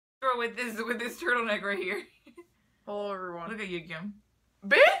with this turtleneck right here. Hello everyone. Look at you, Kim.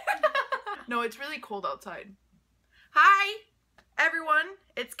 No, it's really cold outside. Hi everyone,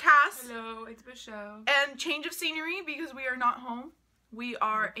 it's Cass. Hello, it's Michelle. And change of scenery because we are not home. We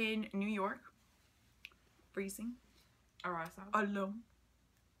are in New York. Freezing. Alone.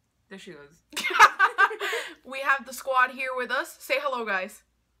 There she goes. We have the squad here with us. Say hello, guys.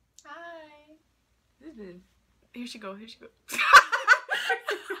 Hi. Here she goes. Here she goes.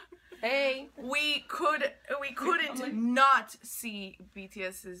 Hey. We couldn't not see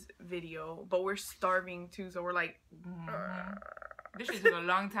BTS's video, but we're starving too, so we're like, This shit took a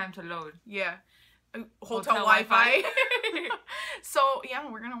long time to load. yeah, hotel Wi-Fi. So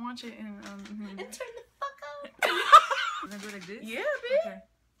yeah, we're gonna watch it and And turn the fuck up. We're gonna do it like this? yeah, bitch. Okay.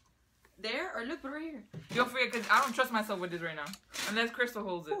 There or look right here. You'll forget because I don't trust myself with this right now. Unless Crystal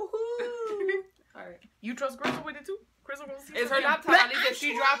holds it. Alright. You trust Crystal with it too? Crystal will see. It's her laptop. At least if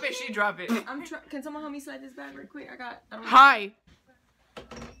she drop it, she drop it. Can someone help me slide this back real quick? I don't know. Hi.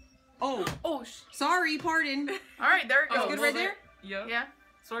 Oh, sorry, pardon. All right, there it goes. Oh, Good right there? Yep. Yeah.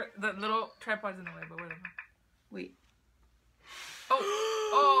 Sort the little tripod's in the way, but whatever. Wait.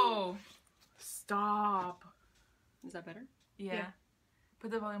 Oh. Stop. Is that better? Yeah. Yeah. Put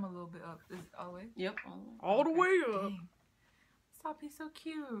the volume a little bit up. Is it all the way? Yep. All the way up. Dang. Stop, he's so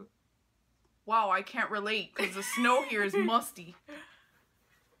cute. Wow, I can't relate because the snow here is musty.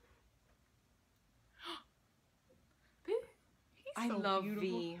 He's I so love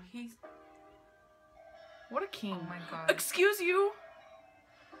beautiful. V. He's What a king. oh my god. Excuse you.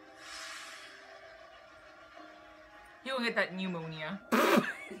 You will get that pneumonia.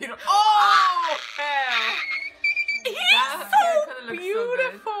 You know. Oh hell. He's That so haircut looks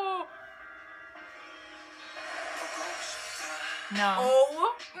beautiful. No.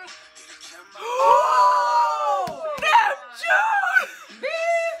 Oh. Oh. Damn, June.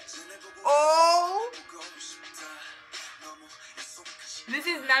 Oh. This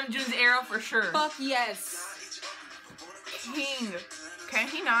is Namjoon's era for sure. Fuck yes. King. Can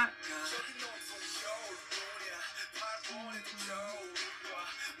he not?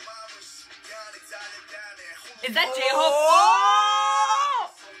 Is that J-Hope? Oh!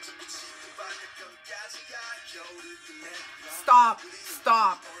 Stop.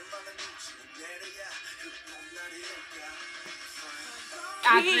 Stop.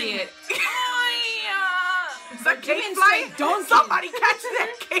 Accurate. Is that cake Jimin's flying? straight Dunkin'. Somebody catch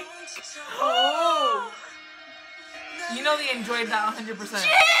that cake. Oh. You know they enjoyed that 100%. Jin!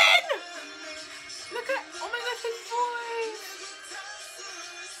 Look at, oh my gosh, his voice.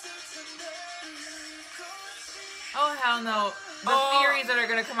 Oh hell no. The theories that are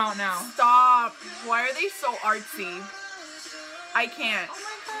gonna come out now. Stop. Why are they so artsy? I can't. Oh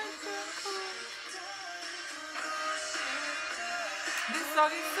my god, so cool. This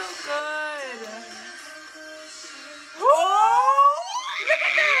song is so good. Oh! Look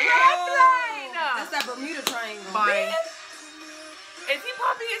at that rap line! That's that Bermuda Triangle. Bye. Is he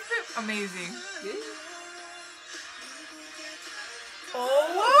popping his trip? Amazing.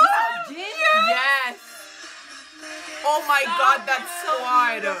 Oh! Jin? Yes. Oh my god, that's so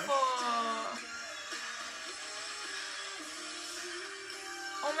squad. beautiful.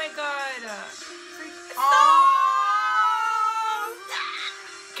 Oh my god. Oh!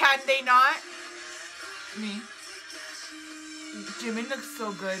 Can they not? Me. Jimin looks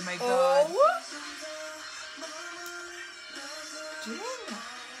so good, my god. Oh! Jimin.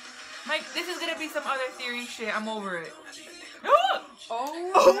 Like, this is gonna be some other theory shit. I'm over it.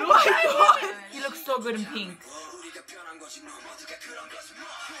 Oh my god! He looks so good in pink.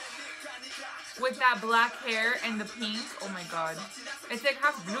 With that black hair and the pink. Oh my god. It's like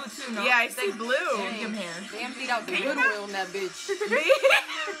half blue too, no? Yeah, I It's see like blue. Kim hair. They emptied out the Goodwill in that bitch.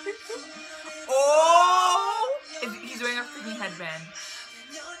 Oh! He's wearing a freaking headband.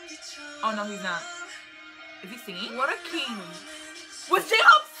 Oh no, he's not. Is he singing? What a king. Was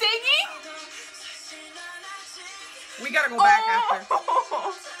J-Hope singing? We gotta go back after.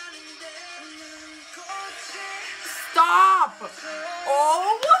 Stop!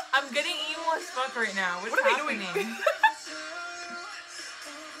 Oh! I'm getting emo as fuck right now. What's What are they happening? doing?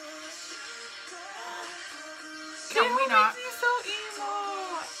 Can we not? Makes me so emo.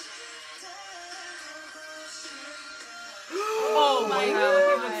 Oh my god,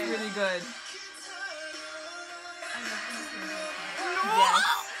 he looks really good. Yes.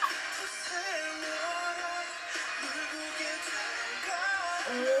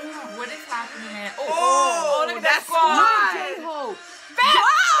 What is happening? Oh, look at that squad! J-Hope.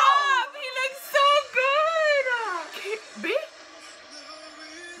 Wow! He looks so good! B?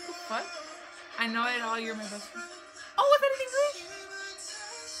 What? I know it all, you're my best friend. Oh, was that in English?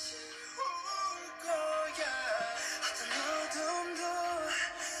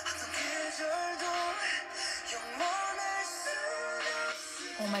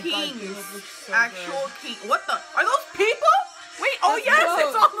 my God, kings. those look so Actual good. king. What the? Are those people? Wait. Oh That's yes, dope.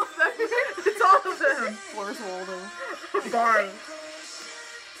 it's all of them. It's all of them. Where's Waldo? Bye.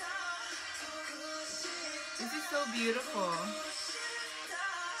 This is so beautiful.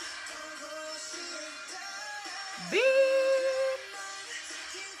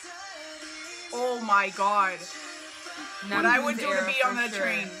 Oh my God. What I would do to be on that that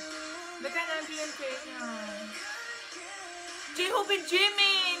train. Look at that train. J-Hope and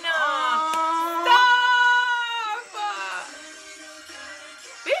Jimin. Stop!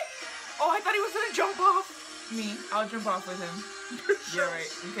 Oh, I thought he was gonna jump off. Me, I'll jump off with him. You're right.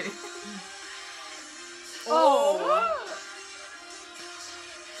 I'm kidding. Oh.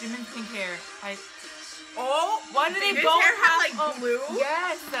 Jimin's pink hair. Oh, Why do they his both hair have had like blue?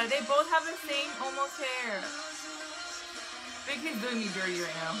 Yes, they both have the same almost hair. Big Kid's doing me dirty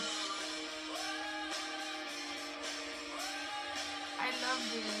right now. I love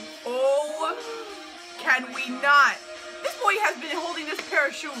this. Oh, can we not? This boy has been holding this pair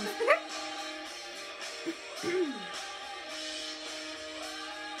of shoes.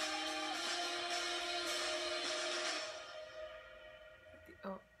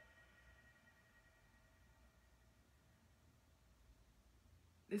 Oh.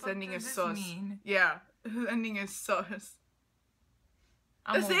 This What ending does is this sus. mean? Yeah, this ending is sus.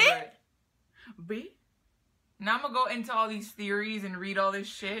 I'm That's over it? B? Now I'm gonna go into all these theories and read all this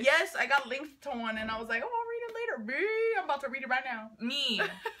shit. Yes, I got linked to one and I was like, oh, I'll read it later. B, I'm about to read it right now. Me.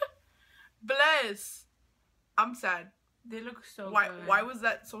 Bless. I'm sad. They look so Why? good. Why was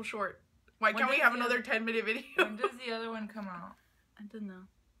that so short? Why When can't we does have the another other- 10-minute video? When does the other one come out? I don't know.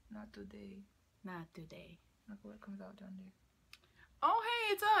 Not today. Not today. Look what comes out down there. Oh,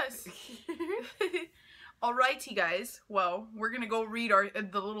 hey, it's us. Alrighty, guys. Well, we're gonna go read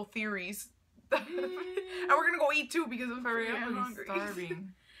the little theories, and we're gonna go eat too because I'm For real, I'm I'm hungry.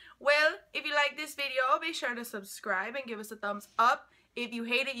 starving. Well, if you like this video, be sure to subscribe and give us a thumbs up. If you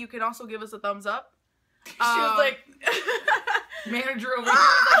hate it, you can also give us a thumbs up. She was like, manager over here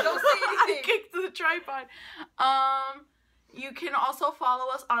was like, don't say anything. Kicked to the tripod. You can also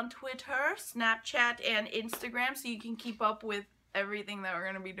follow us on Twitter, Snapchat, and Instagram so you can keep up with everything that we're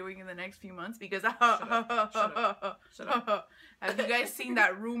going to be doing in the next few months because Shut up. Have you guys seen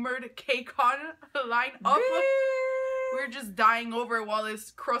that rumored KCON line up? We're just dying over it while this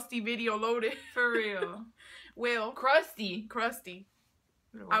crusty video loaded. For real. Well, Crusty.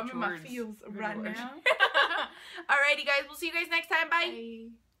 I'm in my feels right now. Alrighty, guys. We'll see you guys next time. Bye. Bye.